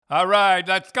All right,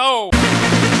 let's go.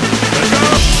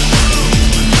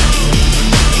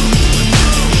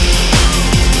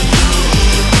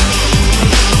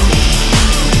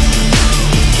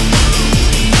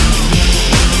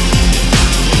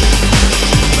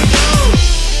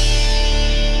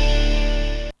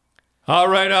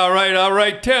 All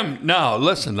right, Tim. Now,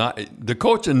 listen, the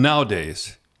coaching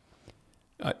nowadays,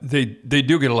 they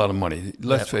do get a lot of money.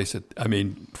 Let's face it. I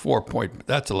mean,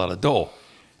 that's a lot of dough.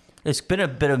 It's been a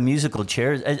bit of musical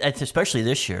chairs, especially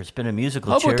this year. It's been a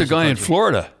musical chairs. How about the guy in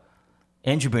Florida?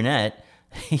 Andrew Burnett.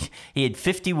 He had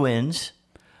 50 wins,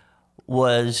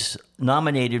 was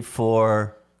nominated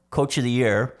for Coach of the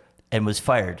Year, and was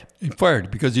fired. He fired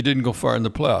because he didn't go far in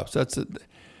the playoffs.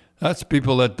 That's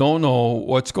people that don't know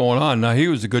what's going on. Now, he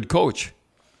was a good coach.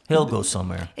 He'll go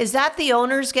somewhere. Is that the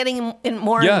owners getting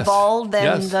more involved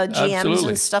than the GMs absolutely.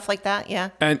 and stuff like that? Yeah.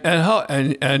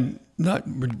 And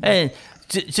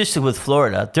just with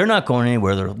Florida, they're not going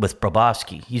anywhere with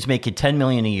Bobrovsky. He's making $10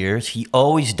 million a year. He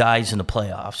always dies in the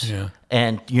playoffs,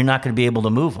 and you're not going to be able to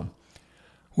move him.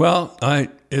 Well,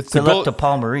 it's good luck to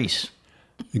Paul Maurice.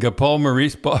 You got Paul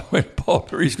Maurice. Paul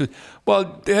Maurice.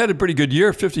 Well, they had a pretty good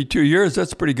year, 52 years.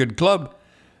 That's a pretty good club.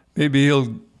 Maybe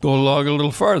he'll go along a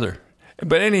little farther.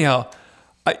 But anyhow,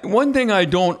 one thing I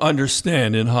don't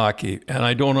understand in hockey, and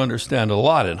I don't understand a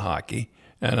lot in hockey,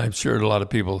 and I'm sure a lot of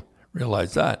people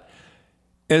realize that,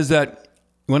 is that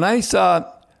when I saw,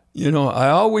 I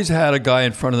always had a guy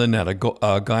in front of the net,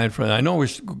 a guy in front. I know we're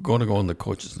going to go on the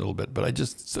coaches a little bit, but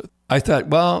I thought,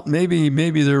 well, maybe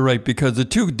they're right because the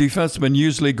two defensemen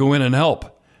usually go in and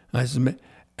help.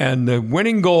 And the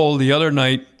winning goal the other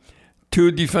night,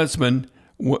 two defensemen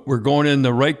were going in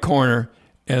the right corner,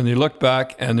 and they looked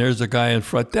back, and there's a guy in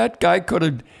front. That guy could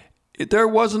have. There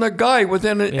wasn't a guy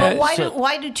within it. But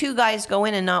why do two guys go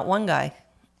in and not one guy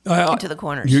into the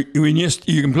corners?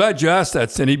 I'm glad you asked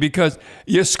that, Cindy, because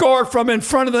you score from in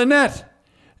front of the net.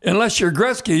 Unless you're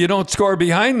Gretzky, you don't score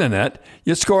behind the net.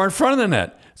 You score in front of the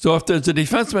net. So if there's a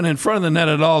defenseman in front of the net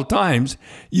at all times,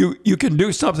 you can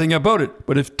do something about it.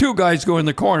 But if two guys go in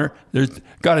the corner, there's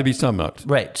got to be something else.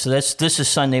 Right. So this is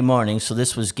Sunday morning. So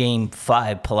this was Game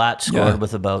 5. Palat scored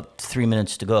with about 3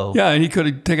 minutes to go. Yeah, and he could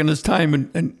have taken his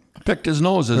time and picked his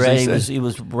nose, as right. they say. He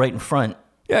was right in front.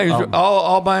 Yeah, he was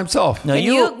all by himself.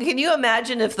 Can you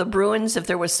imagine if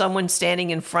there was someone standing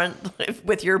in front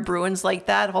with your Bruins like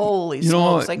that? Holy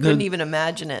smokes, I couldn't even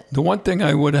imagine it. The one thing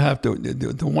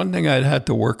I'd have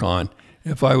to work on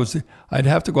I'd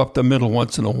have to go up the middle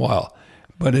once in a while.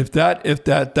 But if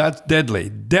that's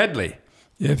deadly.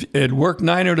 If it worked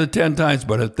 9 out of 10 times,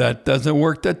 but if that doesn't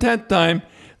work the 10th time,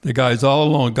 the guy's all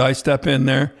alone. Guys step in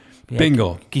there,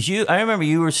 bingo. Because I remember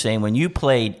you were saying when you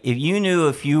played, if you knew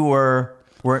if you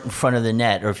weren't in front of the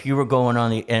net, or if you were going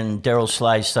on Darryl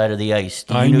Sly's side of the ice,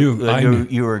 I knew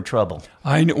you were in trouble.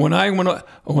 I knew when I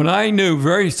knew.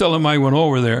 Very seldom I went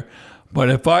over there,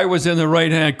 but if I was in the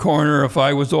right hand corner, if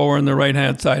I was over on the right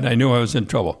hand side, I knew I was in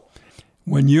trouble.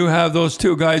 When you have those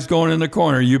two guys going in the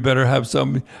corner, you better have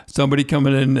somebody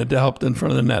coming in to help in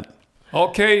front of the net.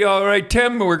 Okay, all right,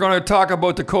 Tim. We're going to talk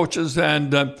about the coaches,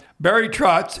 and Barry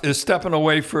Trotz is stepping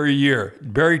away for a year.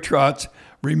 Barry Trotz.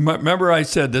 Remember I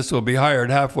said this will be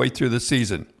hired halfway through the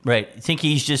season. Right. I think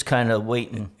he's just kind of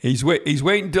waiting. He's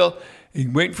waiting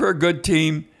for a good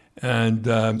team.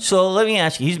 And so let me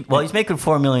ask you, he's making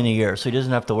 $4 million a year, so he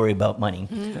doesn't have to worry about money.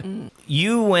 Mm-mm.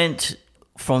 You went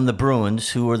from the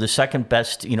Bruins, who were the second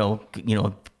best,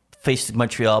 faced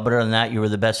Montreal, but other than that, you were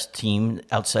the best team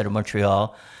outside of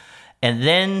Montreal. And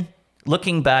then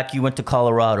looking back, you went to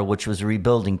Colorado, which was a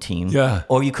rebuilding team. Yeah.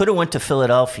 Or you could have went to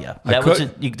Philadelphia. Those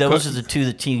are the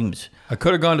two teams. I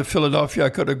could have gone to Philadelphia. I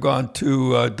could have gone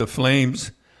to the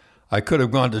Flames. I could have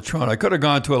gone to Toronto. I could have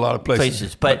gone to a lot of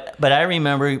places. But I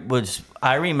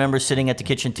remember sitting at the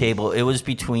kitchen table. It was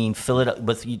between Philadelphia,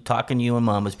 with you talking to you and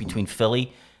Mom, was between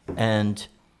Philly and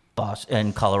Boston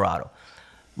and Colorado.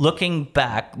 Looking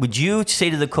back, would you say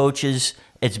to the coaches,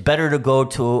 it's better to go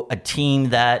to a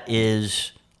team that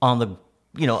is on the,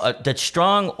 that's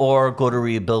strong, or go to a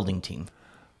rebuilding team?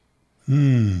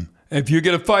 If you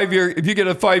get a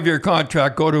 5-year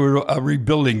contract, go to a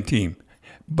rebuilding team,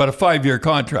 but a 5-year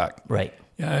contract. Right.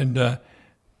 And a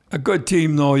good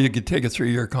team, though, you could take a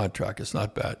 3-year contract. It's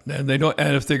not bad. And they don't.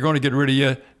 And if they're going to get rid of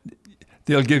you,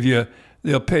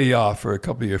 they'll pay you off for a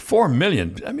couple of years. $4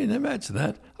 million. I mean, imagine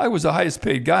that. I was the highest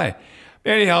paid guy.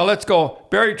 Anyhow, let's go.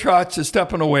 Barry Trotz is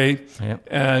stepping away. Yep.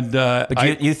 And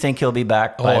but you think he'll be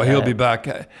back? He'll be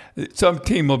back. Some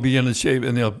team will be in the shape,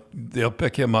 and they'll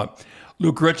pick him up.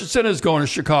 Luke Richardson is going to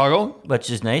Chicago. Which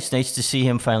is nice. Nice to see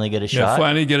him finally get a Yeah, shot.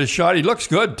 finally get a shot. He looks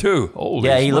good, too. Holy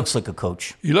Yeah, he smokes. looks like a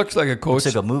coach. He looks like a coach.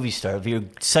 Looks like a movie star. If you're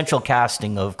central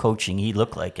casting of coaching, he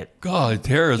looked like it. God, his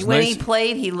hair is When nice. he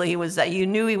played, he was that you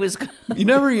knew he was. He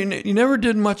never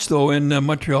did much, though, in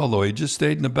Montreal, though. He just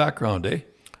stayed in the background, eh?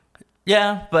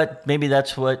 Yeah, but maybe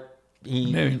that's what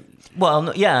he. Maybe. Well,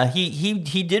 no, yeah,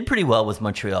 he did pretty well with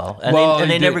Montreal, and Well, they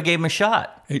he did. never gave him a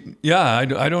shot. Yeah,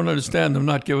 I don't understand them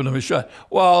not giving him a shot.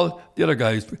 Well, the other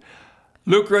guys,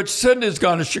 Luke Richardson has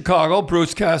gone to Chicago.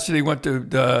 Bruce Cassidy went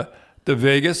to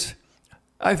Vegas.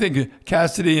 I think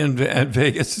Cassidy and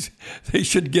Vegas, they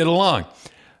should get along.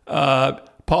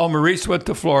 Paul Maurice went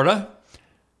to Florida.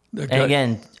 And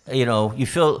again, you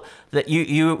feel that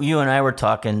you and I were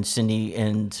talking, Cindy,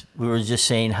 and we were just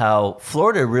saying how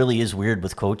Florida really is weird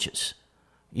with coaches.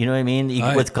 You know what I mean?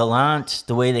 With Gallant,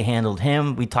 the way they handled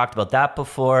him, we talked about that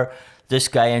before. This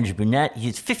guy, Andrew Brunette, he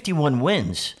has 51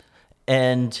 wins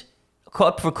and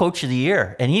up for Coach of the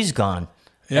Year, and he's gone.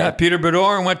 Yeah, Peter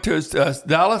Bedore went to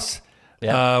Dallas.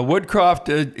 Yeah.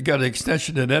 Woodcroft got an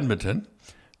extension in Edmonton.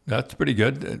 That's pretty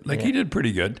good. He did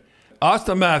pretty good.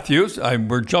 Austin Matthews,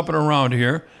 we're jumping around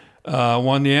here,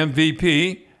 won the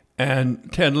MVP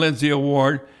and Ted Lindsay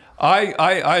Award.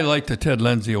 I like the Ted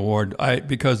Lindsay Award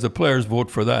because the players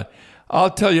vote for that. I'll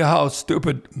tell you how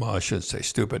stupid. Well, I shouldn't say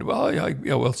stupid. Well,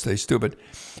 yeah, we'll say stupid.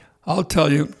 I'll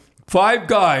tell you, 5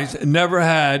 guys never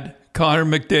had Connor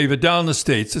McDavid down the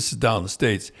States. This is down the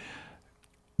States.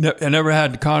 Never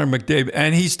had Connor McDavid,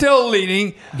 and he's still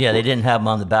leading. Yeah, they didn't have him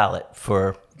on the ballot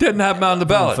Didn't have him on the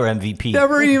ballot for MVP.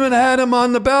 Never even had him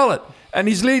on the ballot. And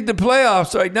he's leading the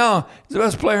playoffs right now. He's the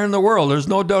best player in the world. There's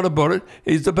no doubt about it.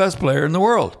 He's the best player in the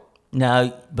world.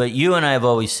 Now, but you and I have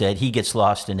always said he gets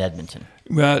lost in Edmonton.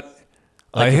 But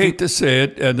I hate to say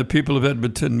it, and the people of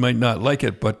Edmonton might not like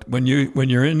it, but when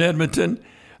you're in Edmonton,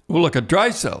 we'll look at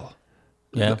Drysdale.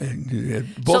 Yeah.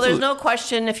 So there's no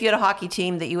question if you had a hockey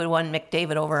team that you would want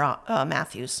McDavid over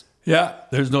Matthews. Yeah,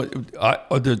 there's no.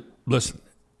 Listen,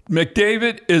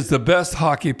 McDavid is the best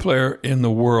hockey player in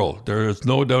the world. There is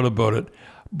no doubt about it.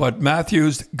 But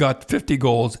Matthews got 50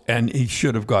 goals, and he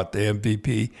should have got the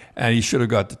MVP, and he should have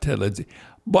got the Ted Lindsay.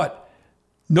 But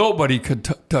nobody could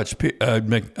touch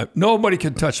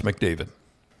McDavid.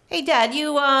 Hey, Dad,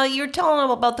 you're telling them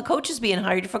about the coaches being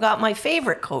hired. You forgot my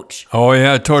favorite coach. Oh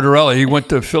yeah, Tortorella. He went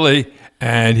to Philly,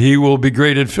 and he will be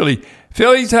great at Philly.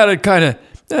 Philly's had a kind of.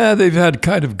 They've had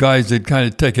kind of guys that kind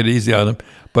of take it easy on them.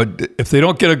 But if they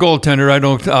don't get a goaltender, I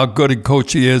don't know how good a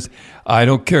coach he is. I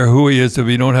don't care who he is. If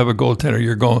you don't have a goaltender,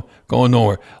 you're going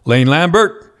nowhere. Lane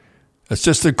Lambert,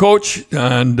 assistant coach,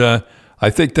 and I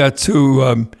think that's who.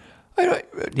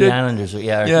 The Islanders,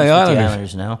 the Islanders.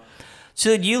 Islanders now.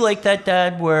 So do you like that,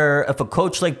 Dad, where if a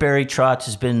coach like Barry Trotz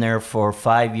has been there for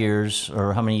 5 years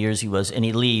or how many years he was, and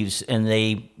he leaves and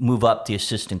they move up the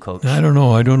assistant coach? I don't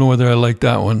know. I don't know whether I like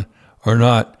that one or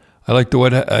not. I like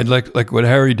what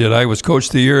Harry did. I was coach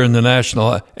of the year in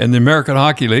the American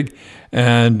Hockey League,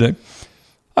 and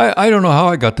I don't know how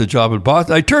I got the job at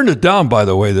Boston. I turned it down, by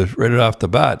the way, right off the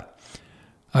bat.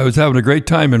 I was having a great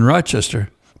time in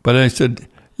Rochester, but I said,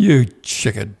 "You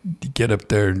chicken, get up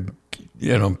there and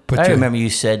I remember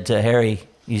you said to Harry,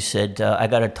 I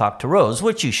got to talk to Rose,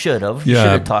 which you should have. You should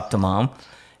have talked to Mom,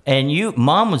 and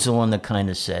Mom was the one that kind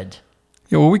of said,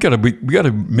 "Yeah, well, we got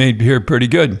to made here pretty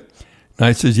good." And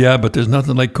I says, "Yeah, but there's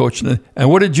nothing like coaching." And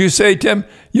what did you say, Tim?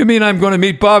 You mean I'm going to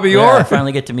meet Bobby Orr? I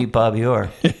finally get to meet Bobby Orr.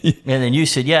 And then you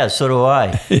said, "Yeah, so do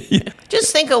I."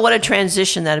 Just think of what a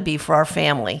transition that'd be for our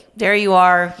family. There you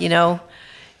are,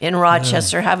 in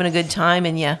Rochester, having a good time,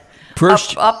 and you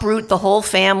uproot the whole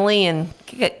famfamily and move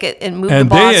to Boston.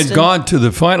 And they had gone to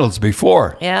the finals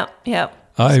before. Yeah.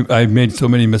 I made so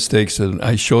many mistakes, and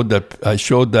I showed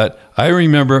that. I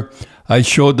remember I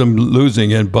showed them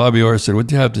losing, and Bobby Orr said, "What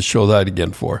do you have to show that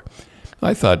again for?"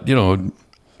 I thought,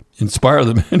 inspire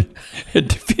them, and it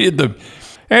defeated them.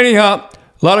 Anyhow,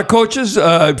 a lot of coaches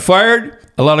fired,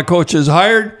 a lot of coaches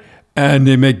hired, and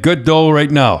they make good dough right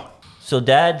now. So,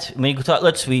 Dad, we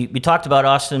talked about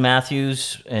Austin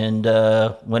Matthews and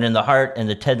went in the Hart and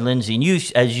the Ted Lindsay.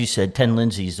 And as you said, Ted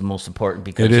Lindsay is the most important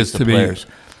because it's the players.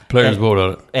 Players vote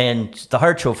on it. And the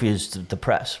Hart Trophy is the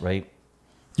press, right?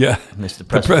 Yeah. Mr.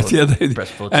 Press.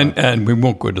 Press votes and we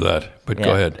won't go into that, but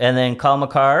go ahead. And then Kyle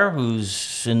McCarr,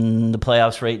 who's in the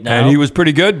playoffs right now. And he was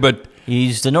pretty good, but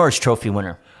he's the Norris Trophy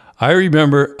winner. I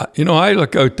remember, I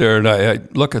look out there and I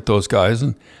look at those guys,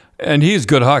 and he's a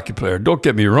good hockey player. Don't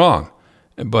get me wrong.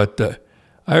 But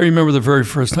I remember the very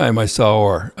first time I saw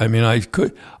Orr. I mean,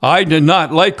 I did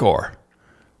not like Orr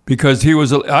because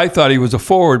I thought he was a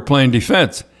forward playing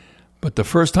defense. But the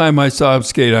first time I saw him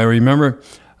skate, I remember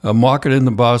mock it in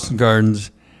the Boston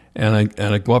Gardens, and I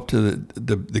go up to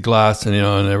the glass, and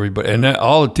and everybody, and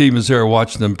all the team is there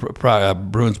watching them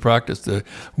Bruins practice.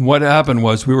 What happened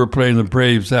was we were playing the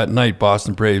Braves that night,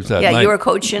 Boston Braves that night. Yeah, you were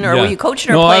coaching, or were you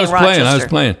coaching or no, playing Rochester? I was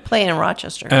playing. Playing in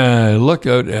Rochester. And I look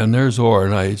out, and there's Orr,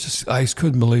 and I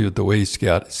couldn't believe it, the way he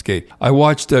skate. I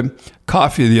watched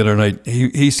Coffey the other night.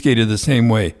 He skated the same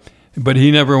way, but he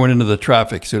never went into the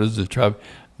traffic. So there's the traffic.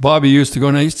 Bobby used to go,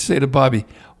 and I used to say to Bobby,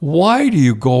 why do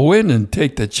you go in and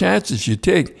take the chances you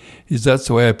take? That's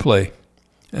the way I play.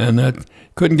 And that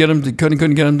couldn't get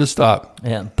him to stop.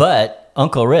 Yeah, but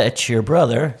Uncle Rich, your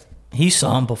brother, he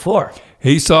saw him before.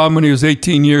 He saw him when he was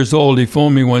 18 years old. He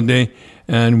phoned me one day,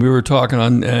 and we were talking I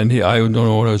don't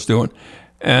know what I was doing.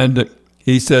 And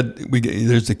he said,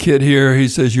 there's a kid here. He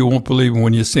says, you won't believe him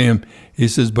when you see him. He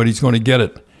says, but he's going to get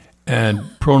it. And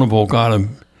Pronovo got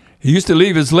him. He used to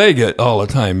leave his leg all the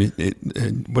time.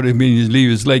 What do you mean? He'd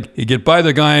leave his leg? He'd get by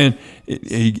the guy and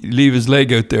he'd leave his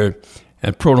leg out there,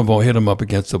 and Pronovo hit him up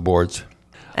against the boards.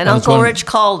 And Uncle Rich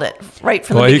called it right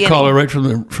from the beginning. He called it right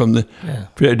from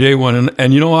the day one.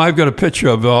 And I've got a picture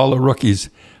of all the rookies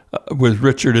with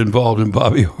Richard involved, and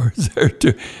Bobby was there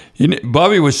too.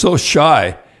 Bobby was so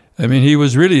shy. I mean, he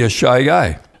was really a shy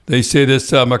guy. They say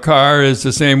this Makar is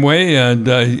the same way, and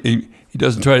he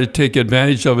doesn't try to take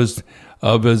advantage of his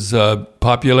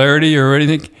popularity or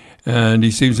anything, and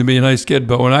he seems to be a nice kid.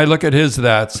 But when I look at his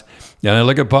stats and I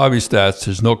look at Bobby's stats,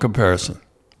 there's no comparison.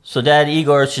 So Dad,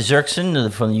 Igor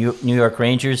Shesterkin from the New York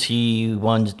Rangers, he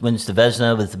wins the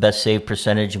Vezina with the best save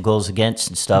percentage and goals against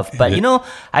and stuff. But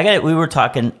we were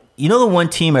talking, the one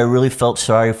team I really felt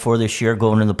sorry for this year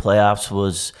going into the playoffs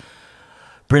was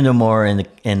Brind'Amour Moore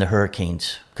and the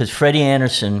Hurricanes, because Freddie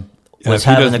Anderson was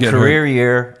having a career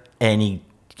year, and he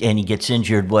gets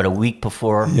injured a week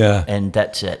before, and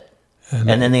that's it.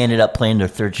 And then they ended up playing their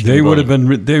third string. They would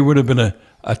have been a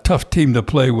tough team to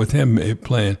play with him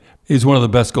playing. He's one of the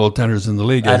best goaltenders in the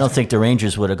league. I don't think the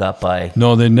Rangers would have got by.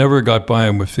 No, they never got by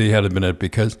him if he had been it,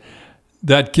 because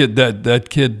that kid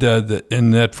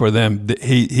in net for them,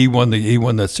 he won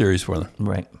that series for them.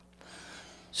 Right.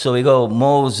 So we go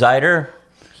Mo Zeider.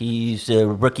 He's a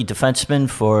rookie defenseman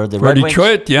for the Red Wings.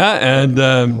 Detroit,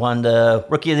 and won the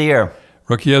Rookie of the Year.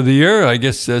 Rookie of the Year, I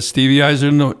guess Stevie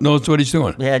Eisen knows what he's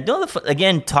doing. Yeah,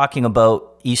 again, talking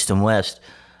about East and West,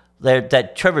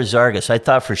 that Trevor Zargas, I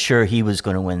thought for sure he was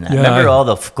going to win that. Yeah, remember all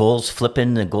the goals,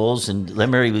 flipping the goals, and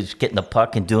remember he was getting the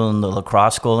puck and doing the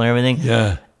lacrosse goal and everything?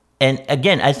 Yeah. And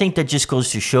again, I think that just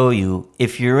goes to show you,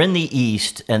 if you're in the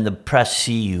East and the press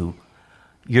see you,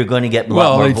 you're going to get a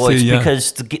lot more voice,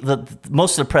 because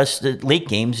most of the press, the late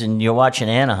games, and you're watching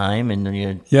Anaheim, and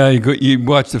you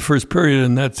watch the first period,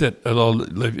 and that's it.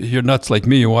 You're nuts like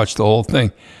me. You watch the whole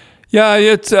thing. Yeah,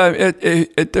 it's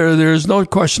there's no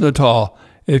question at all.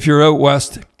 If you're out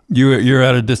west, you're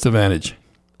at a disadvantage.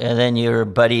 And then your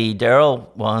buddy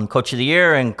Daryl won Coach of the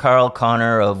Year, and Carl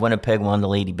Connor of Winnipeg won the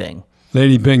Lady Byng.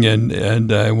 Lady Byng,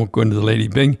 and I won't go into the Lady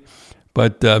Byng,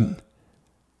 but.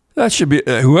 That should be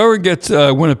whoever gets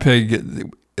Winnipeg.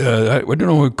 I don't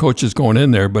know what coach is going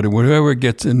in there, but whoever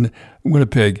gets in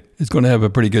Winnipeg is going to have a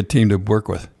pretty good team to work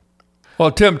with.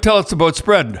 Well, Tim, tell us about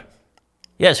Spread.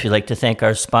 Yes, we'd like to thank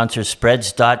our sponsor,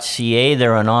 Spreads.ca.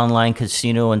 They're an online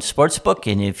casino and sportsbook,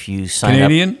 and if you sign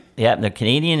Canadian? They're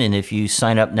Canadian, and if you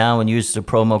sign up now and use the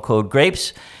promo code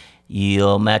GRAPES,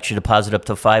 you'll match your deposit up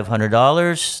to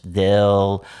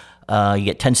 $500. You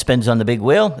get 10 spins on the big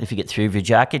wheel. If you get 3 of your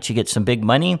jackets, you get some big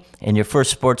money. And your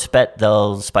first sports bet,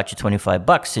 they'll spot you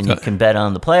 $25, and you can bet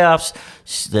on the playoffs.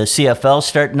 The CFL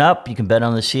starting up. You can bet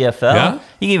on the CFL. Yeah. You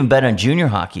can even bet on junior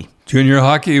hockey. Junior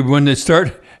hockey, when they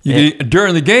start,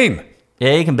 during the game.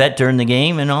 Yeah, you can bet during the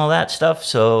game and all that stuff.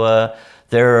 So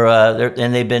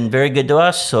they've been very good to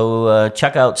us. So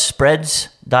check out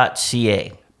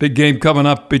Spreads.ca. Big game coming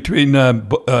up between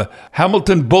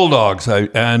Hamilton Bulldogs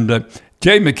and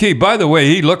Jay McKee. By the way,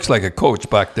 he looks like a coach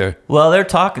back there. Well, they're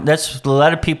talking. That's a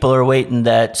lot of people are waiting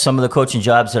that some of the coaching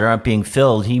jobs that aren't being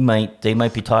filled, they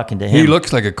might be talking to him. He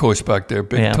looks like a coach back there,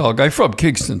 big tall guy from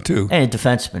Kingston too. And a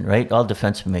defenseman, right? All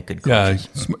defensemen make good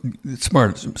coaches.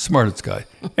 Yeah, smartest guy.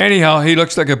 Anyhow, he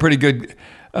looks like a pretty good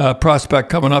prospect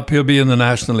coming up. He'll be in the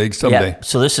National League someday. Yeah.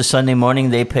 So this is Sunday morning.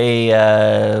 They play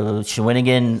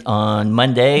Shawinigan on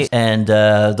Monday, and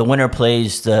the winner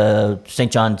plays the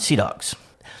St. John Sea Dogs.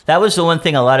 That was the one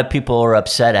thing a lot of people are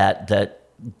upset at, that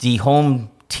the home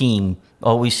team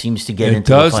always seems to get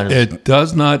into the finals. It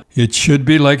does not. It should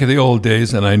be like the old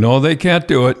days, and I know they can't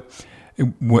do it.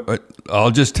 I'll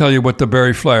just tell you what the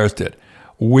Barrie Flyers did.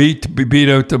 We beat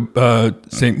out the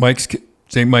St.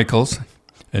 Michael's,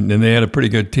 and then they had a pretty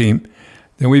good team.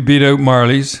 Then we beat out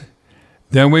Marlies.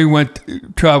 Then we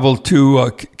traveled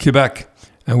to Quebec,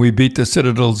 and we beat the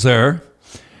Citadels there.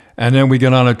 And then we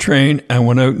got on a train and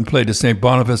went out and played the St.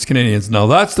 Boniface Canadiens. Now,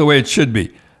 that's the way it should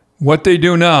be. What they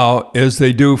do now is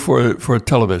they do for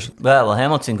television. Well,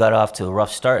 Hamilton got off to a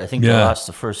rough start. I think they lost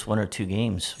the first 1 or 2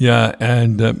 games. Yeah,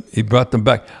 and he brought them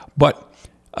back. But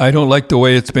I don't like the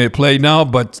way it's played now,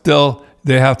 but still,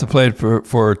 they have to play it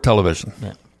for television.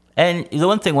 Yeah. And the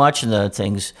one thing watching the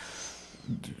things,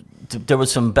 there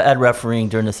was some bad refereeing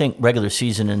during the regular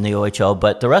season in the OHL,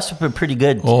 but the refs have been pretty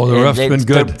good. Oh, the refs have been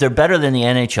good. They're better than the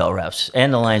NHL refs,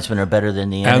 and the linesmen are better than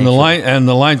the and NHL. And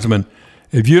the linesmen,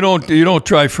 if you don't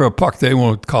try for a puck, they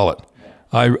won't call it.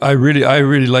 I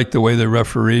really like the way the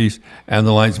referees and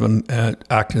the linesmen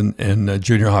act in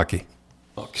junior hockey.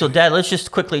 Okay. So, Dad, let's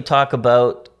just quickly talk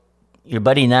about your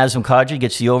buddy Nazem Kadri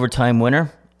gets the overtime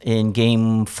winner in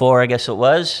Game 4, I guess it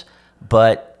was,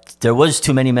 but there was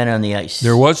too many men on the ice.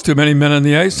 There was too many men on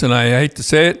the ice, and I hate to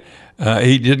say it.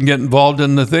 He didn't get involved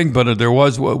in the thing, but there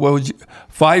was,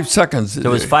 5 seconds? There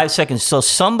was 5 seconds. So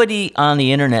somebody on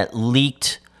the internet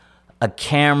leaked a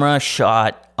camera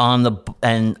shot of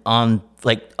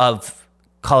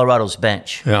Colorado's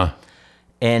bench. Yeah.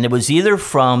 And it was either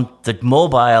from the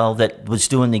mobile that was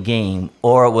doing the game,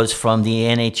 or it was from the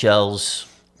NHL's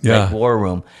war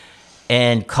room.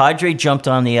 And Kadri jumped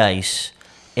on the ice,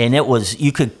 and it was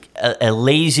a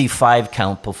lazy 5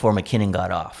 count before McKinnon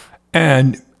got off.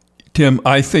 And Tim,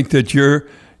 I think that you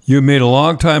made a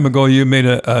long time ago. You made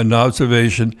an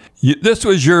observation. This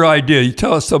was your idea. You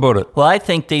tell us about it. Well, I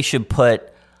think they should put,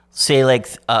 say, like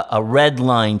a red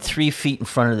line 3 feet in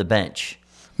front of the bench.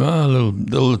 A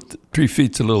little 3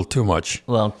 feet's a little too much.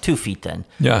 Well, 2 feet then.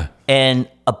 Yeah. And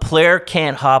a player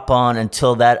can't hop on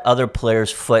until that other player's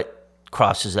foot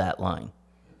crosses that line.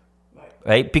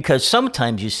 Right? Because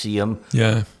sometimes you see them.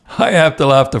 Yeah. I have to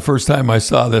laugh the first time I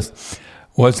saw this.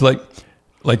 Was like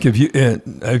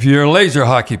if you're a laser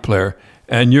hockey player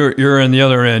and you're in the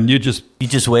other end, you just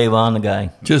wave on the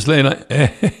guy. Just lay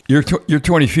you're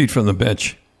 20 feet from the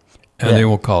bench, and they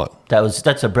won't call it.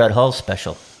 That's a Brett Hull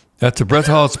special. That's a Brett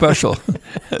Hull special.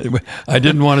 I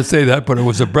didn't want to say that, but it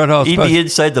was a Brett Hull special. He'd be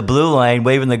inside the blue line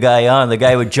waving the guy on. The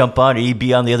guy would jump on, or he'd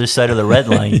be on the other side of the red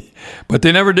line. But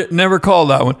they never called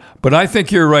that one. But I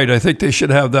think you're right. I think they should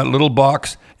have that little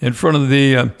box in front of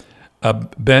the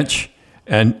bench,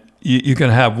 and you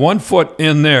can have 1 foot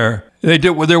in there. They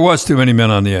did. Well, there was too many men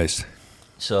on the ice.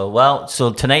 So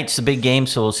tonight's the big game,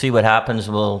 so we'll see what happens.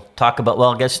 We'll talk about,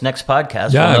 I guess next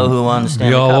podcast we'll know who won the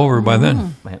Stanley Cup. Be all over by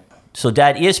then. Right. So,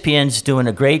 Dad, ESPN's doing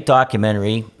a great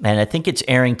documentary, and I think it's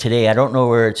airing today. I don't know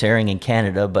where it's airing in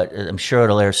Canada, but I'm sure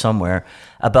it'll air somewhere,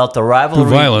 about the rivalry. Too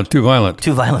violent.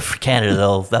 Too violent for Canada.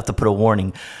 They'll have to put a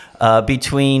warning.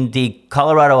 Between the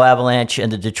Colorado Avalanche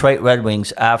and the Detroit Red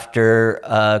Wings after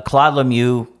Claude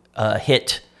Lemieux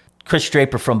hit Chris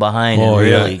Draper from behind.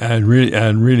 And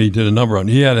really did a number on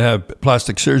it. He had to have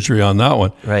plastic surgery on that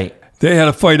one. Right. They had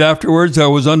a fight afterwards that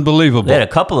was unbelievable. They had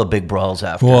a couple of big brawls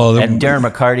after. And Darren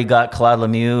McCarty got Claude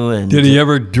Lemieux. And did he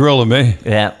ever drill him, eh?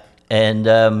 Yeah. And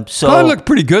so Claude looked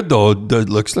pretty good, though.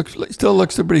 Still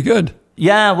looks pretty good.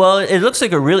 Yeah, well, it looks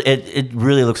like it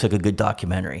really looks like a good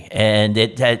documentary, and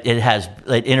it has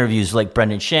interviews like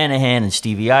Brendan Shanahan and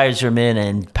Stevie Yzerman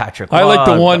and Patrick Waugh. I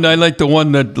like the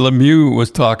one that Lemieux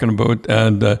was talking about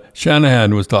and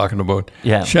Shanahan was talking about.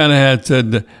 Yeah, Shanahan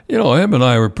said, him and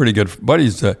I were pretty good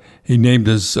buddies. He named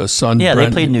his son. Yeah,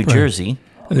 Brendan. They played in New Jersey.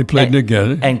 And they played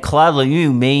together. And Claude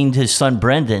Lemieux named his son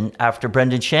Brendan after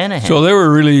Brendan Shanahan. So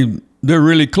they're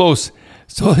really close.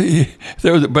 So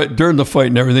but during the fight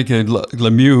and everything,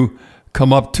 Lemieux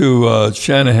come up to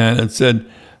Shanahan and said,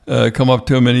 come up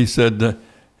to him and he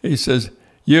says,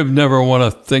 "You've never won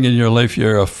a thing in your life.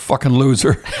 You're a fucking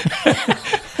loser."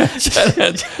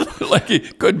 Shanahan, like he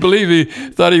couldn't believe he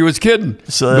thought he was kidding.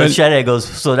 So Shanahan goes,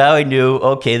 so now I knew,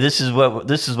 okay, this is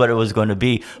what it was going to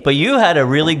be. But you had a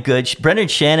really good, Brendan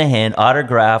Shanahan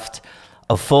autographed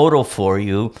a photo for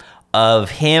you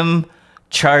of him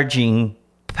charging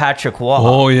Patrick Waugh.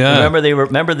 Oh yeah.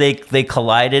 Remember they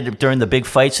collided during the big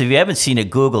fight. So if you haven't seen it,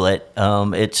 Google it.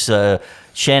 It's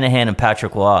Shanahan and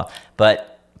Patrick Waugh.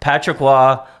 But Patrick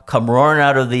Waugh come roaring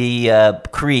out of the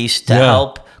crease to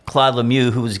help Claude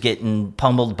Lemieux, who was getting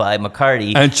pummeled by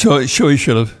McCarty. And so he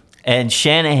should have. And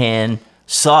Shanahan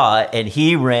saw it, and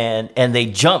he ran, and they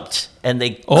jumped, and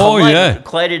they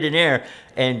collided in air.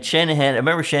 And Shanahan, I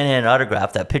remember Shanahan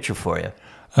autographed that picture for you.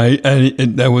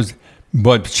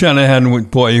 But Shanahan,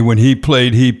 boy, when he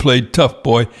played tough,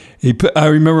 boy. I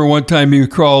remember one time he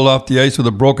crawled off the ice with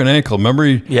a broken ankle.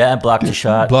 Remember? Blocked a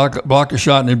shot. Blocked a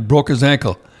shot and it broke his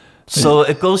ankle. So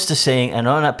it goes to saying, and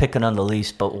I'm not picking on the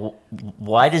Leafs, but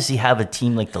why does he have a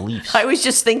team like the Leafs? I was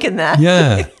just thinking that.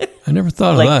 Yeah, I never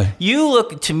thought of that. You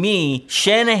look, to me,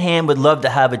 Shanahan would love to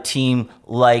have a team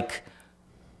like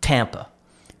Tampa.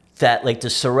 That like the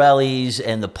Sorellis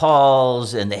and the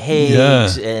Pauls and the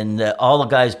Hayes and all the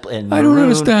guys. And I don't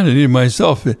understand it even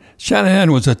myself.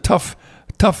 Shanahan was a tough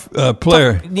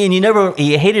player. And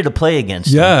you hated to play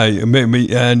against him. Yeah,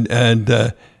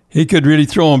 and he could really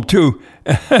throw him too.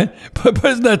 but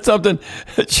isn't that something?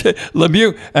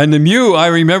 Lemieux, I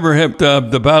remember him,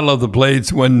 the Battle of the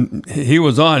Blades, when he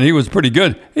was on, he was pretty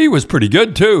good. He was pretty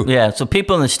good too. Yeah, so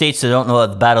people in the States that don't know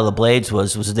what the Battle of the Blades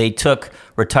was they took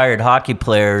retired hockey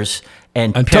players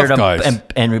and paired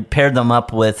them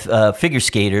up with figure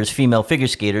skaters, female figure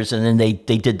skaters, and then they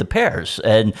did the pairs.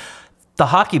 And the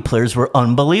hockey players were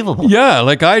unbelievable. Yeah,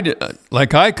 like I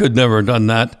could never have done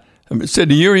that. I mean,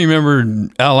 Sidney, you remember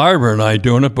Al Arbor and I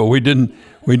doing it, but we didn't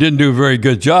do a very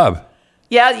good job.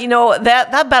 Yeah,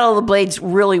 that Battle of the Blades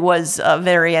really was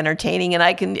very entertaining, and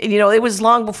I can, it was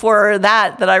long before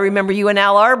that I remember you and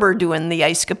Al Arbor doing the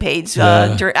ice capades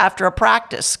after a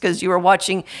practice, because you were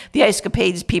watching the ice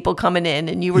capades, people coming in,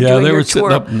 and you were doing they your were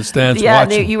sitting up in the stands Yeah,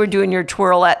 watching. you were doing your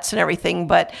twirlettes and everything.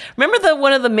 But remember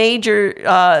one of the major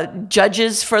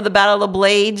judges for the Battle of the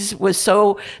Blades was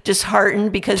so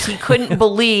disheartened because he couldn't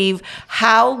believe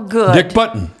how good Dick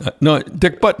Button.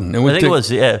 Dick Button.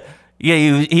 Yeah,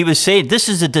 he was saying, this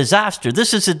is a disaster.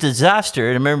 This is a disaster.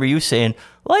 And I remember you saying,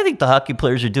 well, I think the hockey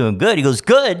players are doing good. He goes,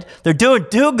 good? They're doing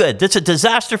good. That's a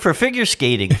disaster for figure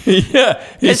skating. Yeah.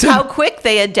 It's how quick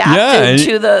they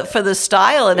adapted for the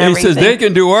style and everything. He says, they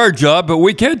can do our job, but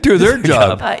we can't do their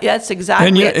job. That's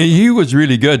exactly it. And he was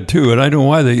really good, too. And I don't know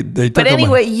why they took him. But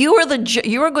anyway, you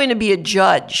were going to be a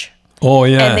judge. Oh,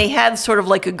 yeah. And they had sort of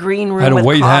like a green room had a with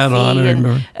white hat coffee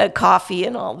on and coffee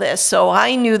and all this. So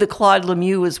I knew that Claude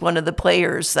Lemieux was one of the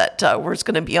players that was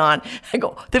going to be on. I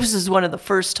go, this is one of the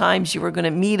first times you were going to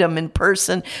meet him in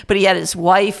person, but he had his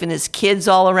wife and his kids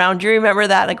all around. Do you remember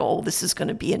that? I go, oh, this is going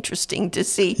to be interesting to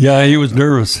see. Yeah, he was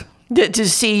nervous. To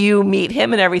see you meet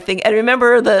him and everything. And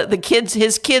remember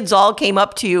his kids all came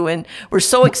up to you and were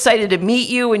so excited to meet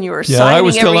you, and you were signing everything. Yeah, I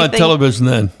was still on television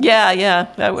then. Yeah.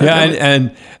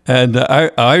 And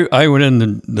I went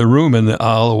in the room, and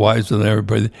all the wives and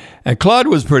everybody. And Claude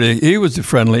was he was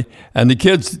friendly, and the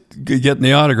kids getting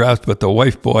the autographs, but the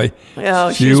wife, boy,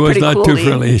 she was not cool too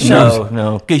friendly.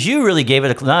 No, because you really gave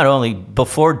it not only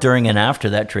before, during, and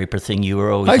after that Draper thing. You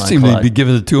were always. I seem to be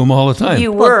giving it to him all the time.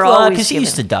 You were always because he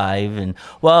used to dive, and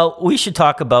we should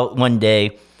talk about one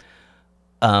day.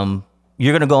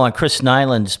 You're going to go on Chris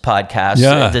Nyland's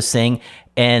podcast, this thing,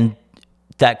 and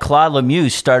that Claude Lemieux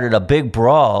started a big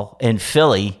brawl in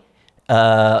Philly.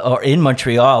 Or in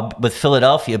Montreal with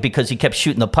Philadelphia because he kept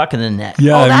shooting the puck in the net.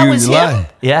 Yeah, that was him?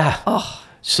 Yeah. Oh.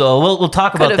 So we'll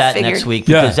talk about that next week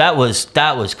because that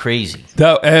was crazy.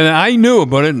 And I knew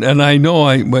about it, and I know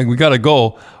we got to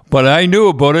go, but I knew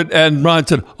about it, and Ron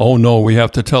said, "Oh no, we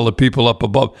have to tell the people up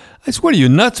above." I said, "What are you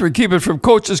nuts? We keep it from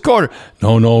Coach's Corner."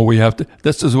 No, we have to.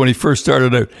 This is when he first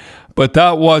started out, but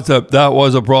that was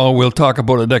a brawl. We'll talk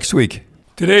about it next week.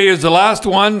 Today is the last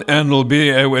one, and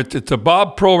it's a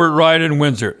Bob Probert ride in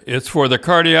Windsor. It's for the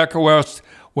Cardiac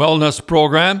Wellness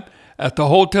Program at the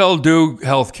Hotel Dieu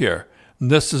Healthcare.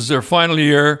 And this is their final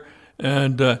year,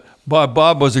 and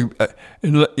Bob was he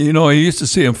used to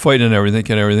see him fight and everything,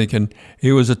 and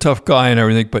he was a tough guy and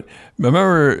everything. But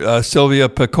remember Sylvia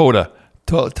Pacoda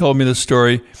told me the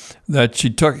story that she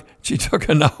took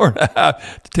an hour and a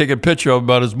half to take a picture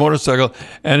about his motorcycle,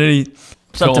 and then he.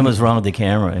 Something was wrong with the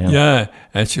camera. Yeah.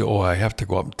 And she, I have to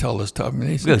go up and tell this to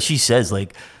him. She says,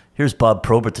 here's Bob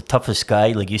Probert, the toughest guy.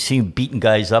 You see him beating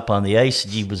guys up on the ice.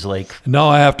 And he was like... Now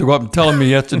I have to go up and tell him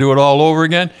he has to do it all over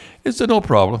again. It's no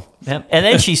problem. Yeah. And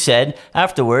then she said,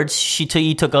 afterwards,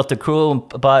 he took out the crew and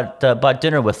bought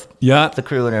dinner with the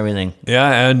crew and everything.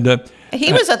 Yeah, and...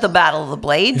 he was at the Battle of the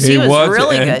Blades. He was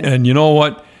really good. And you know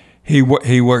what? He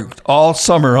worked all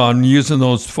summer on using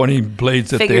those funny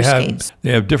blades that Figure they have. skates.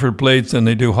 They have different blades than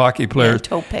they do hockey players.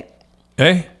 Toe pick.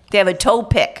 Eh? They have a toe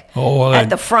pick at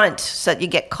the front so that you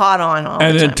get caught on all the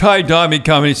time. And then Ty Domi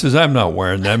comes and he says, I'm not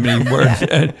wearing them. And he wears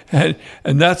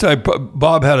and that's why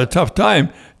Bob had a tough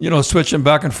time, switching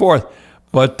back and forth.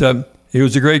 But he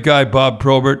was a great guy, Bob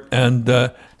Probert.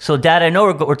 And so, Dad, I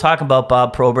know we're talking about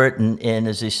Bob Probert, and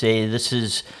as they say, this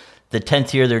is the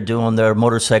 10th year they're doing their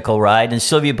motorcycle ride, and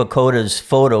Sylvia Pacoda's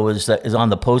photo is on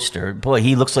the poster. Boy,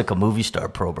 he looks like a movie star,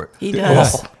 Probert. He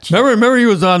does. Remember he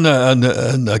was on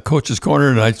the Coach's Corner,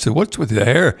 and I said, what's with the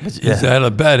hair? He's had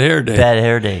a bad hair day. Bad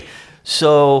hair day.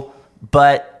 So,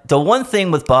 but The one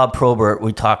thing with Bob Probert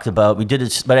we talked about, we did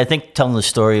it, but I think telling the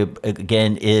story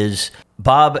again is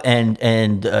Bob and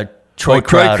Troy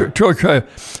Crowder. Troy Crowder.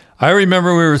 I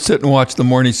remember we were sitting and watching the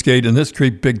morning skate, and this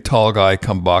great big tall guy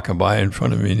come walking by in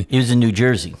front of me. He was in New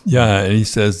Jersey. Yeah, and he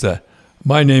says,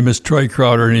 "My name is Troy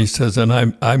Crowder," and he says, "And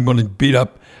I'm going to beat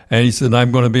up." And he said,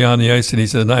 "I'm going to be on the ice," and he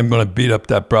said, "I'm going to beat up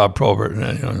that Bob Probert."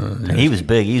 And he was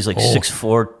big. He was like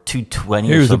 6'4", 220.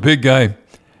 He was a big guy.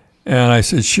 And I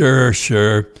said, sure,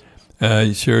 yeah.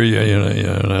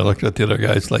 And I looked at the other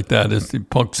guys like that. As the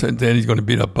punk said, then he's going to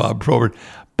beat up Bob Probert.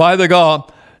 By the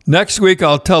God, next week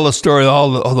I'll tell the story, the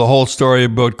whole story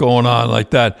about going on like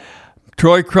that.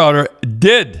 Troy Crowder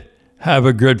did have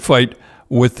a good fight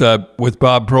with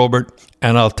Bob Probert,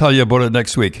 and I'll tell you about it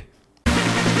next week.